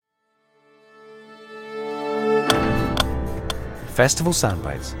Festival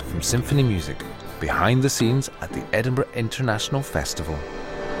Soundbites from Symphony Music, behind the scenes at the Edinburgh International Festival.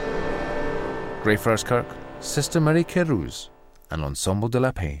 Greyfriars Kirk, Sister Marie Queyroz and Ensemble de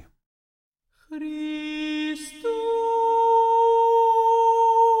la Paix.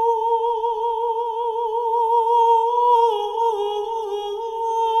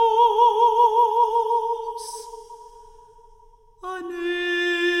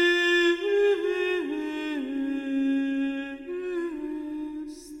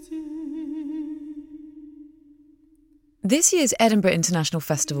 This year's Edinburgh International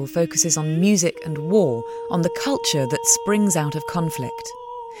Festival focuses on music and war, on the culture that springs out of conflict.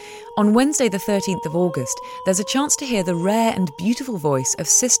 On Wednesday the 13th of August, there's a chance to hear the rare and beautiful voice of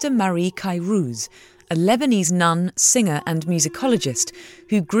Sister Marie Queyroz, a Lebanese nun, singer and musicologist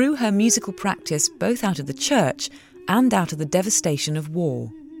who grew her musical practice both out of the church and out of the devastation of war.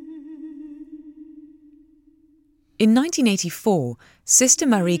 In 1984, Sister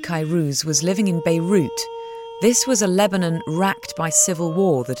Marie Queyroz was living in Beirut. This was a Lebanon racked by civil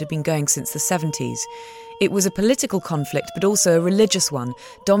war that had been going since the 70s. It was a political conflict, but also a religious one,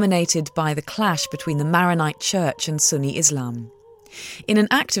 dominated by the clash between the Maronite Church and Sunni Islam. In an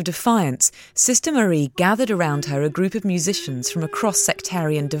act of defiance, Sister Marie gathered around her a group of musicians from across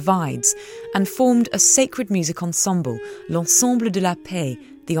sectarian divides and formed a sacred music ensemble, l'Ensemble de la Paix,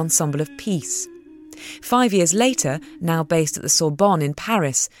 the Ensemble of Peace. 5 years later, now based at the Sorbonne in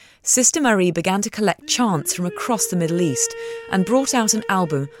Paris, Sister Marie began to collect chants from across the Middle East and brought out an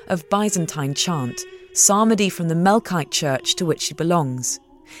album of Byzantine chant, psalmody from the Melkite Church to which she belongs.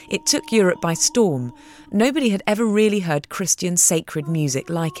 It took Europe by storm. Nobody had ever really heard Christian sacred music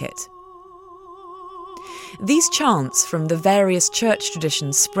like it. These chants from the various church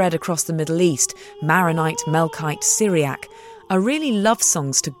traditions spread across the Middle East, Maronite, Melkite, Syriac, are really love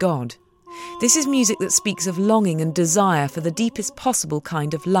songs to God. This is music that speaks of longing and desire for the deepest possible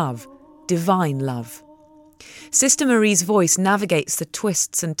kind of love, divine love. Sister Marie's voice navigates the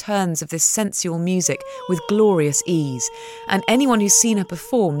twists and turns of this sensual music with glorious ease, and anyone who's seen her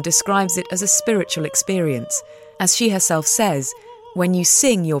perform describes it as a spiritual experience. As she herself says, when you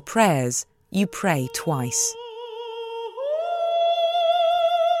sing your prayers, you pray twice.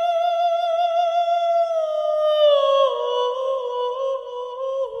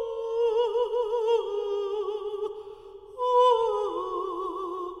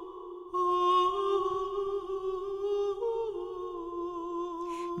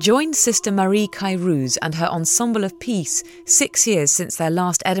 Join Sister Marie Queyroz and her Ensemble of Peace, 6 years since their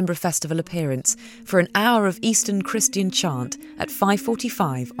last Edinburgh Festival appearance, for an hour of Eastern Christian chant at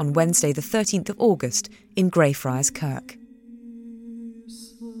 5:45 on Wednesday the 13th of August in Greyfriars Kirk.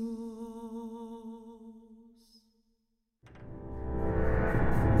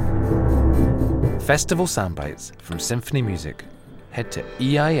 Festival Soundbites from Symphony Music. Head to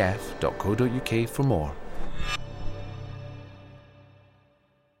eif.co.uk for more.